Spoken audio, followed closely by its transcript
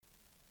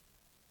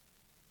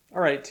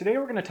All right, today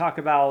we're going to talk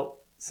about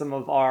some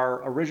of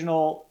our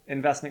original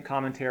investment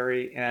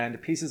commentary and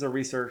pieces of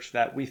research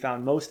that we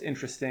found most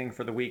interesting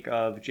for the week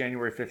of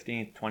January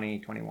 15th,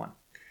 2021.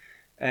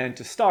 And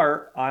to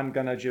start, I'm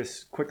going to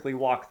just quickly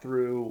walk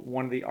through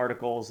one of the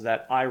articles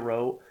that I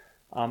wrote.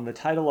 The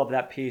title of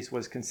that piece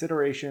was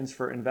Considerations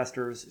for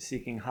Investors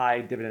Seeking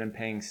High Dividend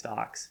Paying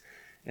Stocks.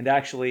 And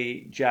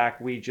actually, Jack,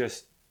 we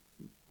just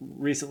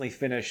recently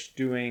finished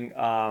doing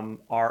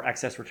our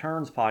Excess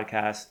Returns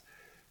podcast,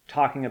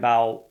 talking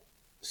about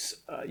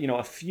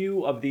a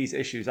few of these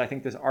issues. I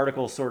think this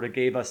article sort of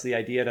gave us the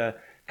idea to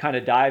kind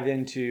of dive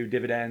into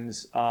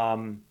dividends a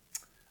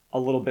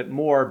little bit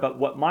more. But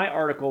what my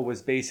article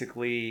was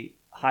basically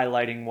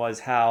highlighting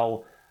was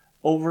how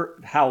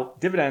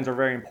dividends are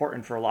very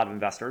important for a lot of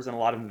investors, and a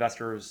lot of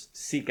investors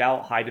seek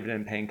out high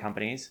dividend paying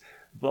companies.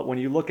 But when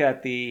you look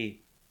at the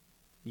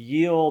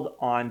yield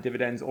on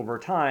dividends over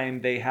time,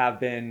 they have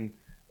been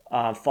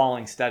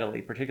falling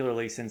steadily,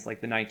 since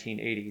like the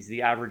 1980s.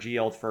 The average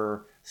yield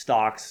for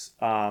stocks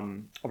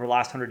over the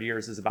last 100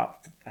 years has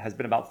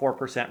been about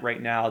 4%.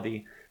 Right now,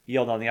 the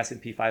yield on the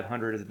S&P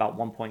 500 is about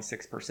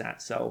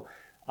 1.6%. So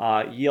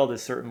yield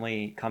has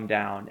certainly come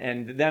down.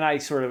 And then I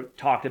sort of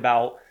talked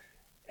about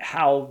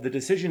how the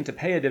decision to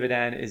pay a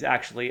dividend is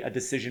actually a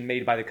decision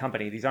made by the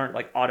company. These aren't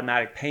like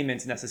automatic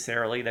payments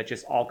necessarily that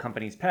just all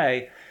companies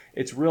pay.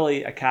 It's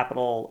really a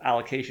capital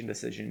allocation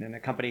decision, and a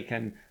company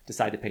can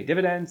decide to pay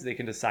dividends, they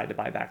can decide to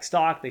buy back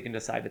stock, they can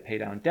decide to pay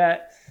down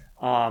debt,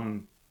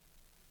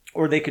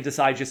 or they could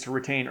decide just to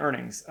retain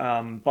earnings.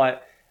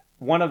 But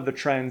one of the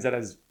trends that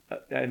is,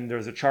 and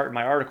there's a chart in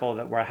my article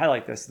where I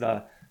highlight this,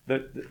 the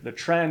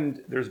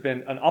trend, there's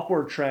been an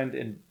upward trend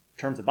in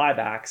terms of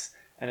buybacks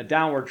and a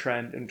downward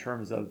trend in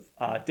terms of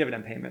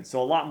dividend payments.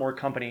 So a lot more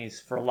companies,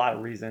 for a lot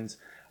of reasons,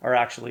 are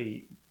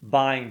actually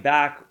buying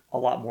back a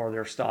lot more of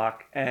their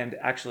stock. And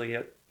actually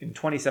in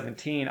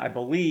 2017, I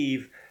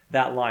believe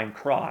that line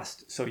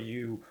crossed. So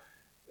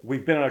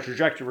we've been on a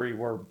trajectory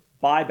where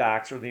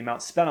buybacks, or the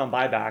amount spent on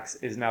buybacks,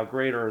 is now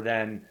greater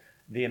than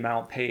the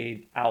amount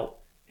paid out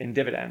in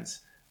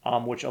dividends,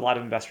 which a lot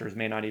of investors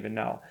may not even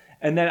know.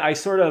 And then I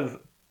sort of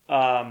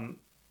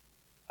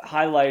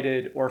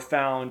highlighted or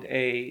found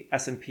a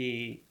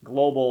S&P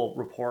Global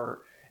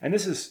report. And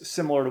this is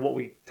similar to what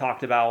we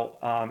talked about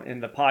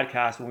in the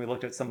podcast when we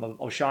looked at some of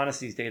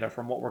O'Shaughnessy's data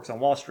from What Works on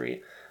Wall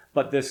Street.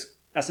 But this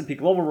S&P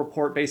Global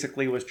report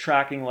basically was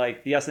tracking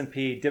like the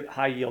S&P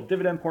high yield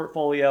dividend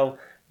portfolio,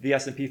 the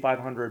S&P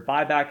 500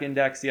 buyback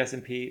index, the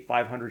S&P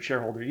 500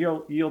 shareholder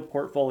yield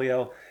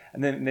portfolio,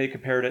 and then they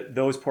compared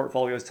those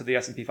portfolios to the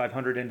S&P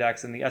 500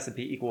 index and the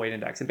S&P equal weight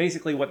index. And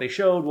basically what they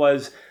showed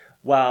was,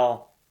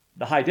 while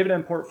the high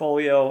dividend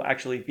portfolio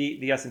actually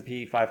beat the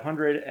S&P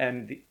 500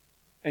 and the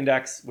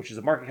index, which is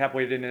a market cap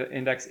weighted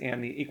index,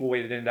 and the equal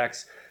weighted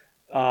index,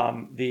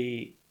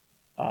 the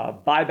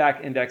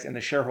buyback index and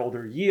the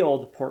shareholder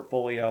yield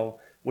portfolio,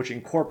 which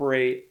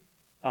incorporate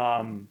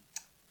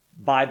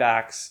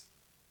buybacks,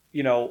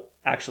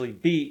 actually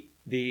beat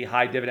the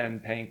high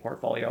dividend paying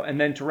portfolio.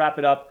 And then to wrap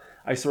it up,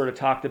 I sort of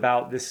talked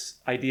about this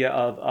idea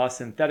of a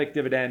synthetic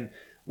dividend,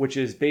 which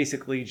is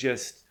basically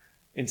just,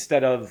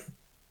 instead of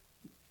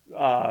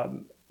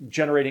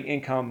generating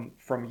income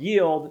from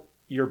yield,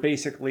 you're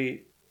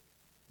basically,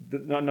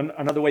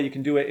 another way you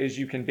can do it is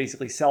you can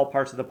basically sell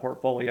parts of the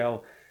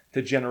portfolio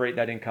to generate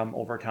that income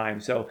over time.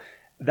 So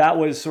that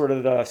was sort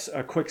of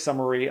a quick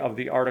summary of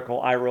the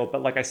article I wrote.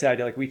 But like I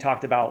said, we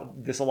talked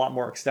about this a lot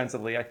more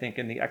extensively, I think,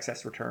 in the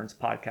Excess Returns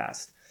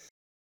podcast.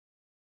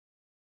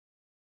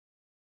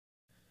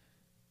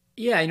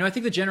 Yeah, I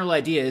think the general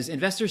idea is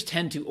investors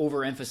tend to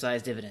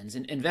overemphasize dividends,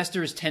 and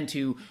investors tend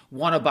to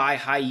want to buy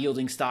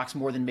high-yielding stocks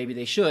more than maybe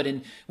they should.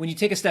 And when you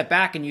take a step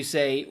back and you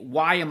say,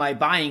 why am I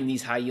buying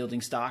these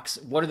high-yielding stocks?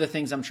 What are the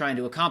things I'm trying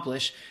to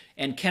accomplish?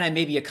 And can I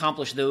maybe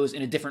accomplish those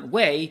in a different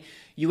way?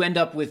 You end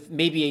up with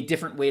maybe a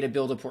different way to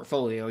build a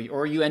portfolio,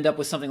 or you end up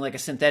with something like a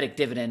synthetic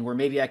dividend where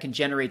maybe I can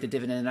generate the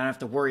dividend and I don't have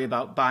to worry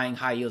about buying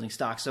high yielding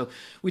stocks. So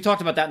we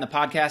talked about that in the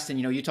podcast, and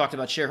you talked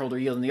about shareholder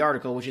yield in the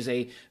article, which is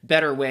a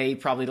better way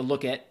probably to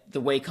look at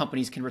the way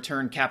companies can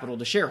return capital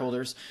to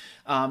shareholders.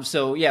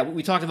 So yeah,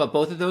 we talked about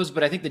both of those,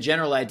 but I think the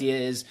general idea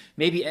is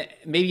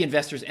maybe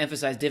investors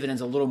emphasize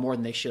dividends a little more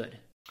than they should.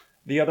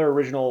 The other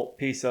original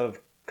piece of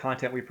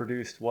content we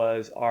produced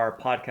was our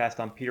podcast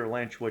on Peter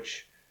Lynch,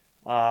 which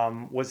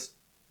was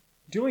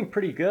doing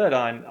pretty good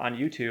on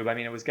YouTube. I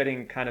mean, it was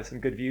getting kind of some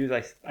good views.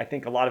 I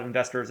think a lot of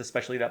investors,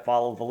 especially that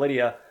follow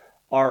Validia,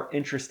 are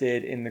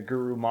interested in the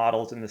guru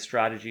models and the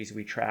strategies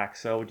we track.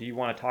 So do you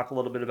want to talk a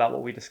little bit about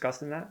what we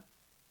discussed in that?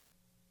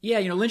 Yeah,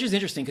 Lynch is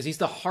interesting because he's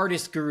the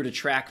hardest guru to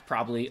track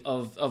probably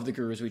of the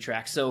gurus we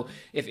track. So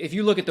if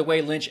you look at the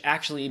way Lynch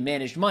actually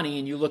managed money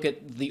and you look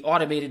at the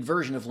automated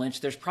version of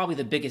Lynch, there's probably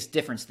the biggest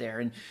difference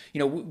there. And,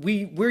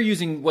 we're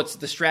using what's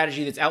the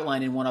strategy that's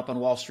outlined in One Up on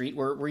Wall Street.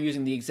 We're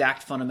using the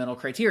exact fundamental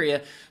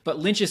criteria, but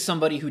Lynch is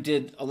somebody who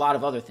did a lot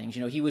of other things.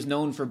 He was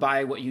known for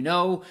buy what you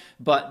know,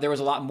 but there was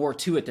a lot more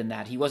to it than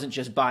that. He wasn't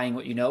just buying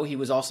what you know. He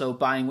was also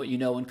buying what you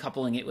know and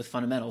coupling it with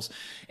fundamentals.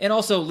 And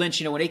also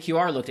Lynch, when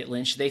AQR looked at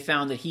Lynch, they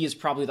found that he is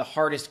probably probably the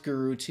hardest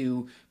guru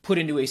to put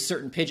into a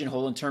certain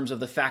pigeonhole in terms of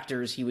the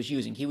factors he was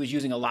using. He was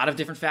using a lot of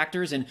different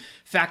factors, and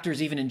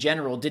factors even in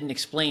general didn't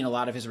explain a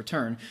lot of his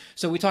return.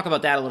 So we talk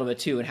about that a little bit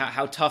too, and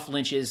how tough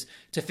Lynch is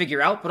to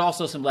figure out, but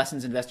also some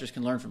lessons investors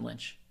can learn from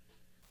Lynch.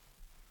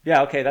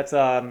 Yeah, okay, that's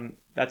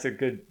a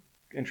good,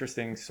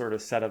 interesting sort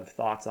of set of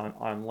thoughts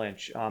on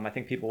Lynch. I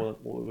think people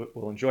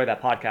will enjoy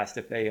that podcast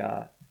if they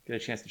get a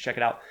chance to check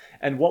it out.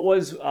 And what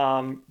was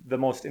the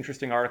most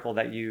interesting article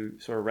that you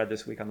sort of read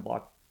this week on the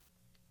blog?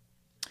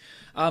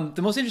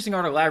 The most interesting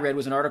article I read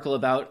was an article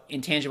about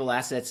intangible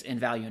assets and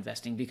value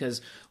investing,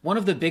 because one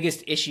of the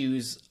biggest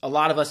issues a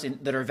lot of us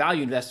that are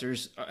value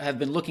investors have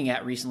been looking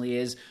at recently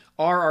is,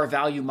 are our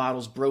value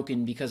models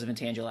broken because of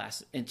intangible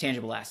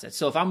assets?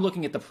 So if I'm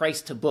looking at the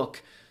price to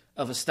book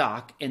of a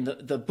stock and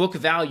the book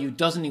value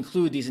doesn't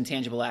include these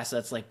intangible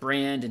assets like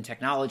brand and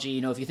technology,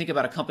 if you think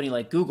about a company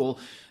like Google,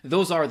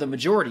 those are the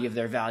majority of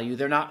their value.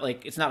 They're not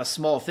like, it's not a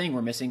small thing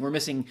we're missing. We're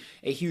missing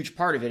a huge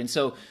part of it. And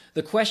so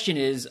the question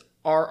is,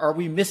 are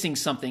we missing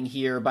something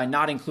here by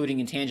not including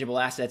intangible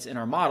assets in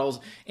our models?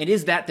 And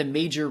is that the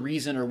major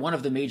reason, or one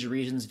of the major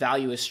reasons,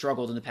 value has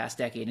struggled in the past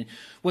decade? And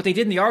what they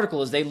did in the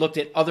article is they looked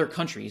at other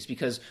countries,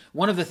 because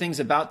one of the things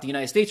about the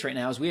United States right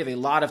now is we have a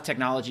lot of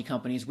technology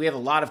companies. We have a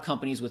lot of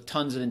companies with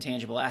tons of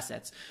intangible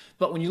assets.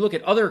 But when you look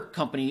at other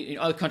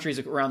countries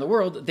around the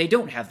world, they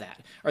don't have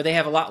that, or they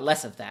have a lot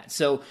less of that.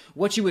 So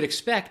what you would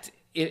expect,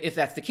 if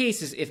that's the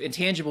case, is if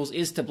intangibles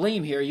is to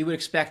blame here, you would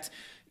expect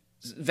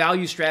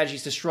value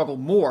strategies to struggle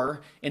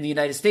more in the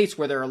United States,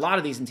 where there are a lot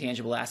of these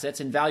intangible assets,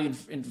 and value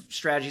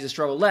strategies to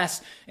struggle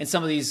less in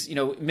some of these,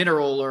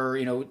 mineral or,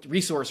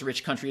 resource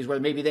rich countries where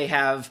maybe they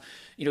have,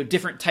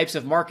 different types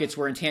of markets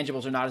where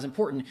intangibles are not as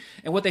important.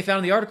 And what they found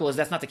in the article is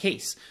that's not the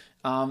case.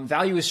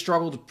 Value has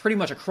struggled pretty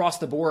much across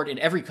the board in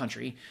every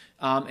country.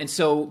 And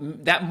so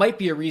that might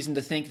be a reason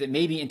to think that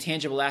maybe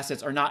intangible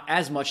assets are not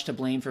as much to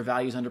blame for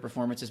value's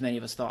underperformance as many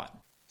of us thought.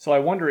 So I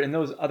wonder, in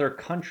those other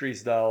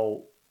countries,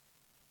 though,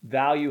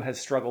 value has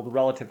struggled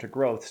relative to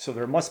growth. So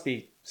there must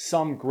be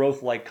some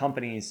growth-like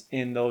companies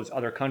in those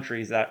other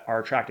countries that are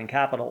attracting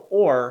capital.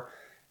 Or,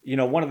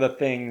 one of the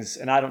things,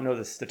 and I don't know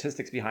the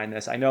statistics behind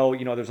this, I know,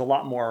 there's a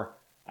lot more,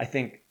 I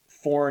think,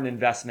 foreign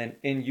investment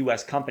in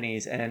U.S.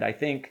 companies. And I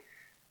think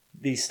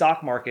these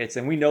stock markets,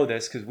 and we know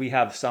this because we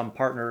have some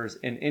partners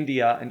in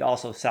India and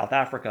also South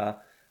Africa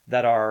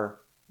that are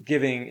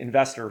giving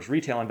investors,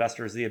 retail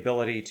investors, the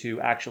ability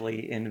to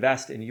actually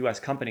invest in U.S.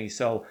 companies.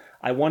 So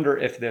I wonder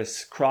if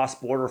this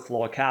cross-border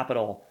flow of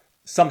capital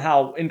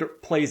somehow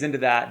plays into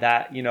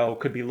that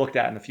could be looked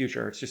at in the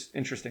future. It's just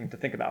interesting to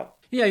think about.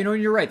 Yeah,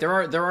 you're right. There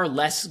are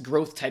less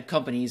growth type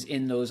companies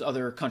in those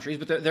other countries,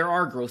 but there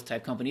are growth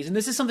type companies. And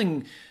this is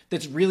something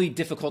that's really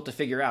difficult to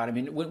figure out. I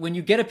mean, when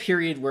you get a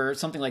period where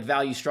something like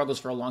value struggles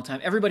for a long time,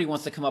 everybody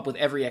wants to come up with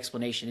every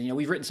explanation. And,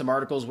 we've written some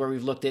articles where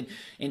we've looked at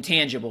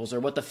intangibles or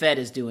what the Fed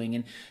is doing.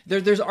 And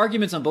there's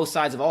arguments on both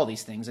sides of all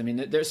these things. I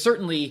mean, there's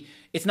certainly,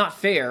 it's not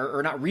fair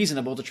or not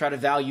reasonable to try to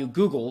value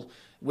Google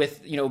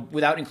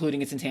without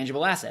including its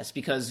intangible assets,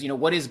 because,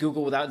 what is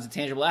Google without its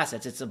intangible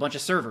assets? It's a bunch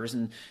of servers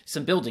and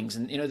some buildings,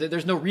 and,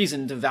 there's no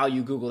reason to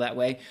value Google that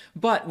way.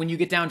 But when you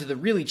get down to the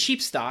really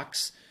cheap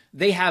stocks,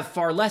 they have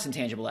far less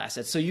intangible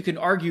assets. So you can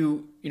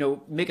argue,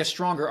 make a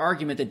stronger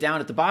argument that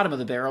down at the bottom of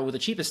the barrel with the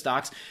cheapest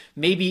stocks,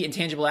 maybe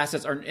intangible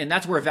assets are, and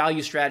that's where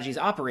value strategies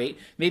operate.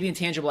 Maybe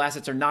intangible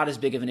assets are not as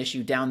big of an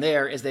issue down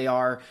there as they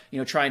are,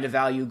 trying to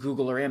value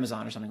Google or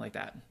Amazon or something like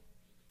that.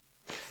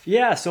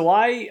 Yeah, so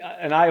I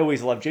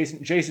always love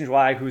Jason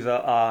Zweig, who's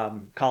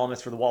a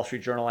columnist for the Wall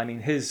Street Journal. I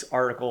mean, his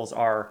articles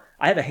are,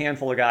 I have a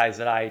handful of guys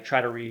that I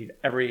try to read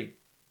every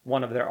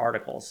one of their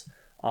articles.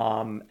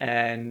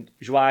 And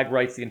Zweig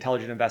writes the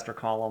Intelligent Investor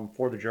column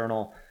for the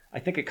Journal. I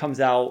think it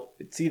comes out,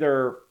 it's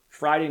either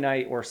Friday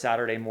night or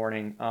Saturday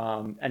morning.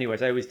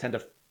 Anyways, I always tend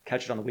to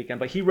catch it on the weekend.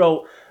 But he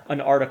wrote an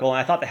article, and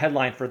I thought the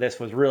headline for this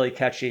was really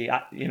catchy.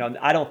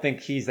 I don't think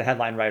he's the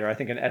headline writer. I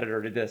think an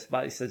editor did this,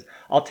 but he says,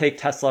 "I'll take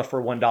Tesla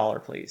for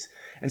 $1, please."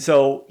 And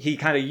so he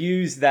kind of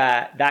used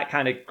that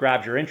kind of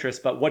grabs your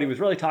interest. But what he was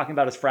really talking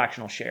about is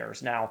fractional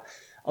shares. Now,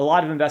 a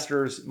lot of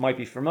investors might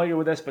be familiar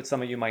with this, but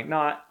some of you might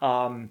not.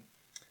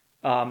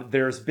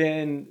 There's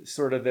been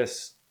sort of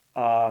this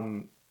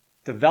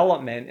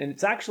development, and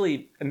it's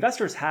actually,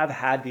 investors have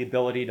had the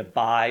ability to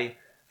buy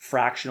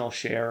fractional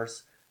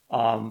shares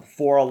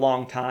for a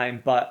long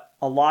time, but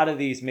a lot of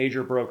these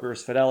major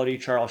brokers, Fidelity,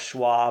 Charles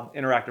Schwab,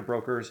 Interactive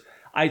Brokers,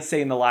 I'd say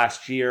in the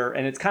last year,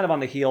 and it's kind of on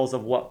the heels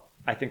of what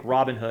I think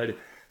Robinhood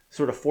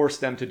sort of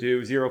forced them to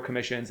do, zero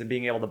commissions and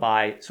being able to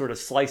buy sort of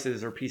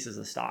slices or pieces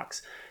of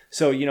stocks.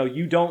 So,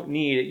 you don't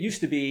need, it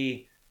used to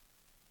be,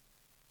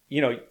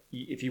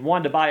 if you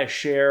wanted to buy a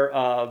share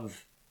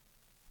of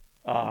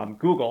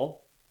Google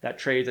that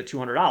trades at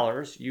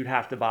 $200, you'd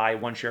have to buy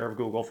one share of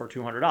Google for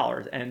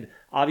 $200. And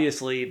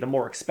obviously, the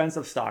more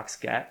expensive stocks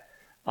get,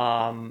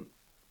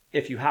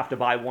 if you have to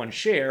buy one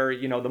share,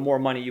 the more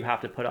money you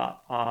have to put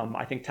up.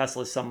 I think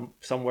Tesla's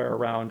somewhere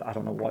around, I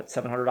don't know what,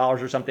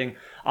 $700 or something.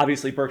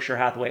 Obviously, Berkshire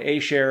Hathaway A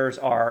shares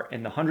are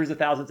in the hundreds of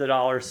thousands of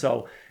dollars.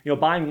 So,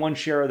 buying one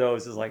share of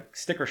those is like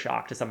sticker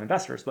shock to some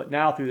investors. But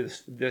now through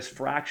this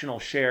fractional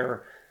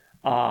share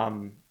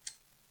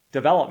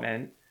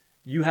development,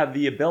 you have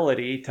the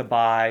ability to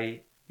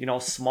buy,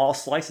 small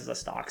slices of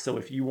stock. So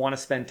if you want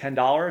to spend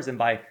 $10 and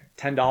buy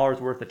 $10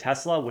 worth of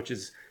Tesla, which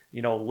is,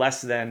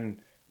 less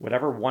than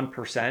whatever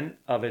 1%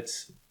 of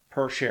its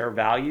per share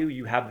value,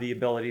 you have the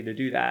ability to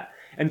do that.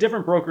 And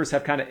different brokers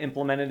have kind of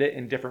implemented it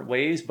in different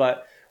ways.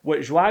 But what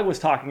Zhuai was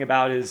talking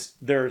about is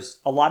there's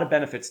a lot of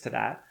benefits to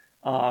that.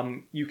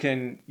 You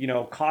can,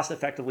 cost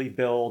effectively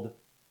build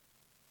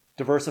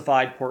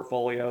diversified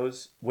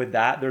portfolios with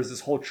that. There's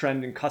this whole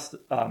trend in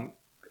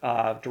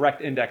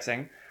direct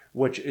indexing,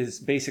 which is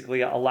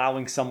basically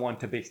allowing someone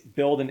to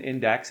build an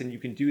index, and you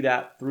can do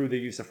that through the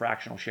use of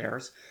fractional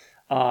shares.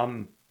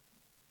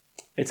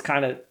 It's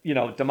kind of,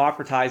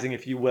 democratizing,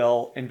 if you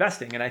will,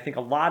 investing. And I think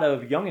a lot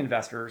of young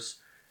investors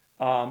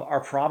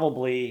are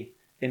probably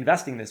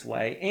investing this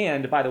way.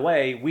 And by the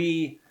way,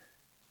 we,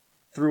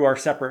 through our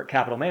separate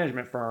capital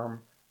management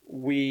firm,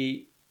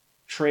 we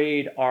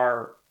trade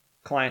our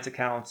clients'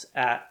 accounts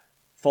at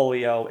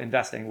Folio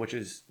Investing, which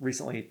is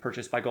recently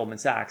purchased by Goldman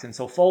Sachs. And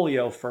so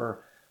Folio,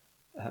 for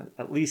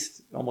at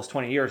least almost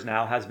 20 years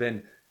now, has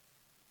been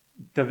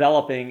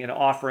developing and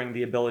offering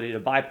the ability to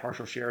buy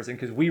partial shares. And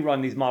because we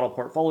run these model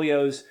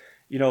portfolios,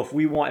 if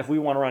we want to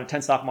run a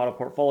 10 stock model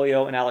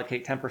portfolio and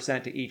allocate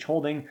 10% to each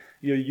holding,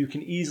 you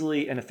can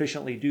easily and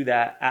efficiently do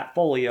that at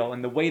Folio.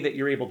 And the way that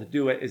you're able to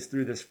do it is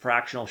through this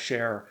fractional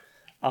share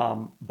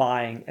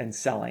buying and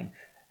selling.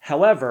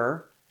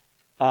 However,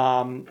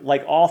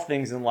 like all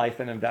things in life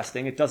and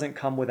investing, it doesn't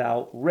come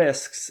without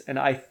risks. And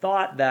I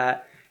thought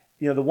that,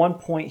 the one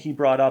point he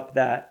brought up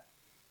that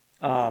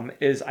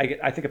is,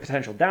 I think, a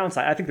potential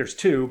downside. I think there's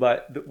two,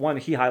 but the one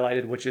he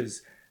highlighted, which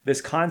is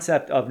this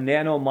concept of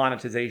nano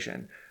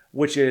monetization,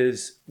 which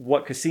is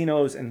what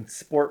casinos and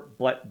sport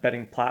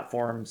betting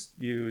platforms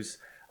use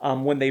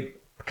when they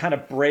kind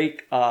of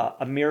break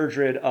a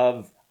myriad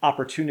of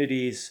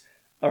opportunities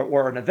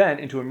or an event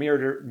into a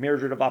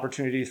myriad of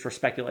opportunities for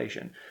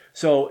speculation.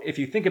 So if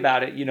you think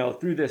about it,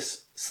 through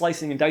this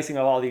slicing and dicing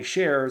of all these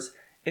shares,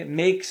 it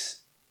makes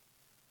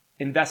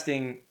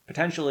investing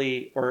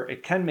potentially, or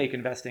it can make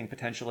investing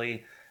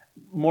potentially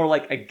more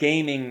like a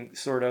gaming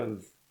sort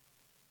of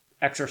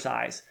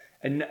exercise,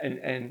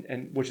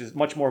 and which is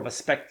much more of a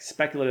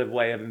speculative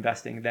way of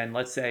investing than,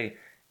 let's say,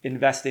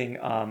 investing,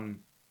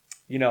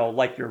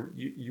 like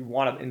you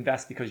want to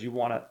invest because you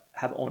want to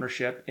have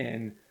ownership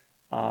in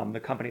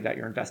the company that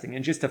you're investing in.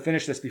 And just to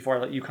finish this before I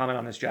let you comment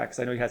on this, Jack, because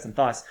I know you had some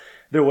thoughts.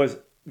 There was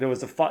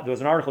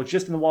an article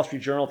just in the Wall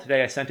Street Journal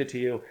today. I sent it to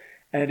you,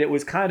 and it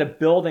was kind of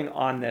building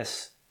on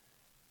this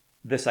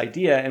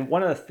idea. And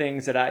one of the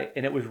things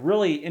and it was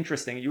really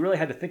interesting, you really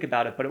had to think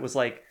about it, but it was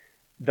like,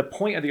 the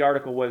point of the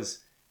article was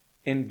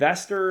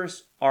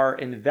investors are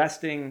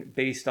investing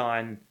based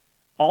on,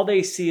 all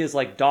they see is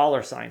like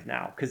dollar signs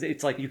now. Cause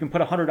it's like, you can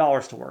put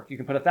 $100 to work. You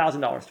can put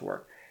 $1,000 to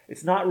work.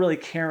 It's not really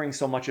caring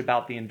so much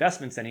about the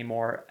investments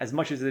anymore, as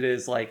much as it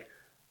is like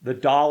the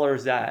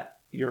dollars that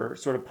you're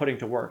sort of putting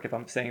to work, if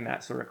I'm saying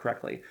that sort of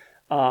correctly.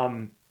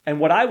 And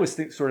what I was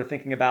sort of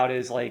thinking about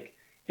is like,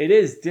 it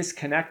is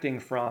disconnecting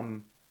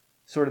from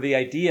sort of the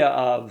idea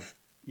of,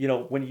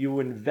 when you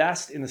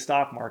invest in the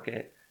stock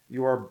market,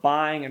 you are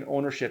buying an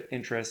ownership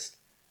interest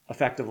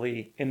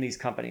effectively in these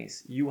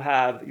companies.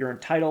 You're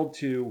entitled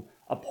to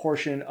a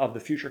portion of the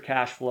future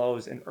cash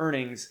flows and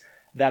earnings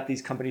that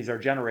these companies are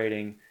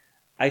generating.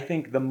 I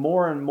think the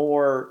more and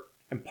more,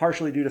 and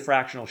partially due to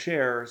fractional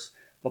shares,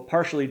 but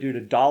partially due to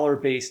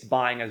dollar-based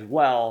buying as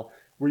well,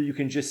 where you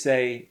can just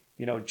say,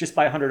 just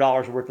buy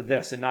 $100 worth of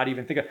this and not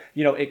even think of,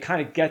 it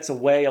kind of gets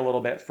away a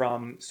little bit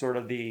from sort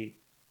of the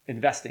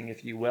investing,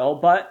 if you will.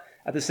 But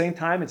at the same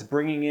time, it's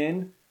bringing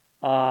in,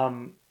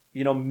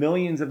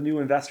 millions of new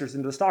investors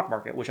into the stock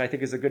market, which I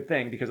think is a good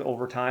thing, because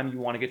over time you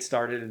want to get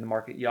started in the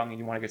market young and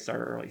you want to get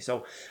started early.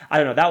 So I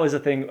don't know. That was the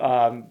thing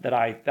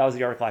that was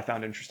the article I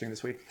found interesting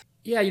this week.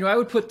 Yeah, I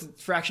would put the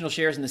fractional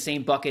shares in the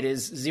same bucket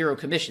as zero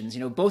commissions.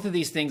 Both of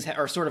these things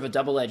are sort of a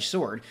double-edged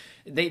sword.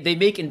 They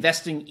make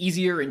investing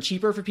easier and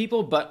cheaper for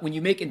people, but when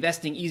you make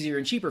investing easier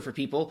and cheaper for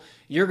people,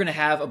 you're going to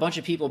have a bunch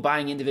of people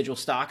buying individual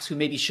stocks who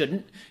maybe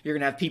shouldn't. You're going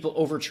to have people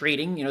over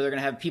trading. They're going to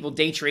have people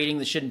day trading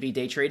that shouldn't be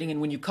day trading.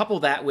 And when you couple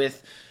that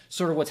with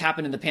sort of what's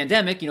happened in the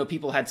pandemic,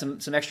 people had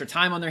some extra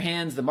time on their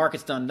hands. The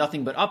market's done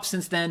nothing but up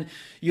since then.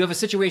 You have a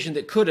situation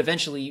that could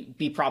eventually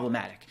be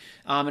problematic.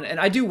 And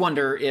I do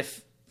wonder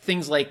if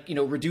things like,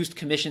 reduced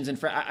commissions,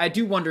 and I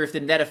do wonder if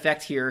the net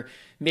effect here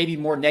may be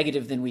more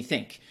negative than we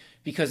think.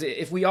 Because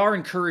if we are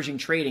encouraging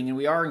trading and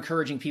we are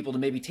encouraging people to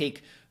maybe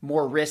take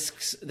more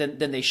risks than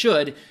they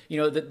should,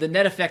 the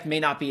net effect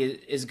may not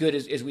be as good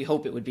as we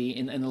hope it would be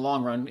in the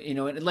long run.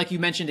 And like you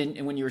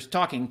mentioned when you were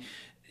talking,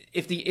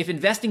 if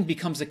investing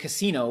becomes a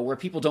casino where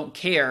people don't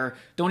care,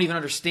 don't even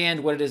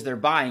understand what it is they're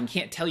buying,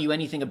 can't tell you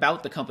anything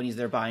about the companies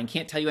they're buying,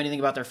 can't tell you anything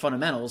about their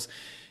fundamentals,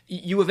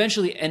 you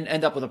eventually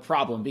end up with a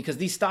problem, because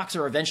these stocks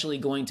are eventually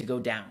going to go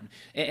down,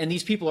 and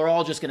these people are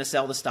all just going to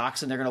sell the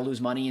stocks and they're going to lose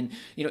money. And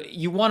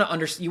you want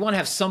to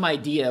have some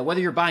idea,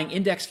 whether you're buying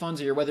index funds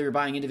or whether you're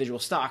buying individual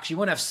stocks, you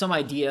want to have some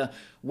idea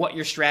what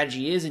your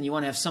strategy is, and you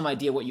want to have some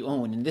idea what you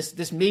own. And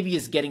this maybe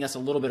is getting us a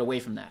little bit away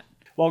from that.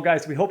 Well,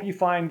 guys, we hope you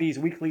find these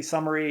weekly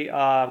summary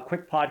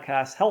quick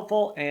podcasts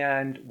helpful,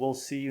 and we'll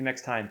see you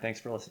next time. Thanks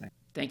for listening.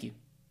 Thank you.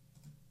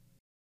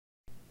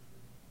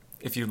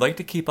 If you'd like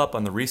to keep up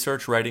on the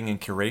research, writing,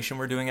 and curation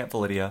we're doing at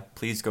Validia,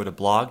 please go to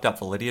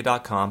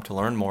blog.validia.com to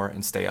learn more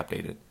and stay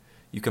updated.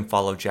 You can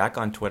follow Jack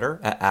on Twitter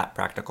at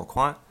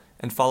 @PracticalQuant,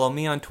 and follow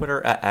me on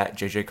Twitter at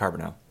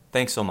JJCarboneau.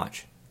 Thanks so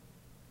much.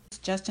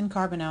 Justin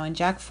Carboneau and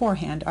Jack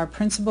Forehand are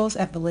principals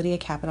at Validia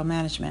Capital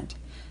Management.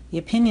 The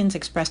opinions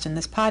expressed in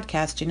this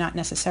podcast do not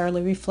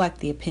necessarily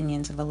reflect the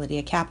opinions of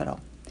Validia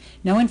Capital.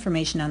 No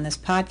information on this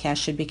podcast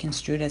should be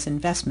construed as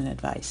investment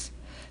advice.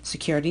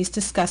 Securities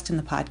discussed in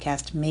the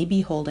podcast may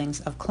be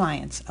holdings of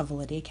clients of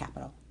Validia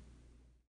Capital.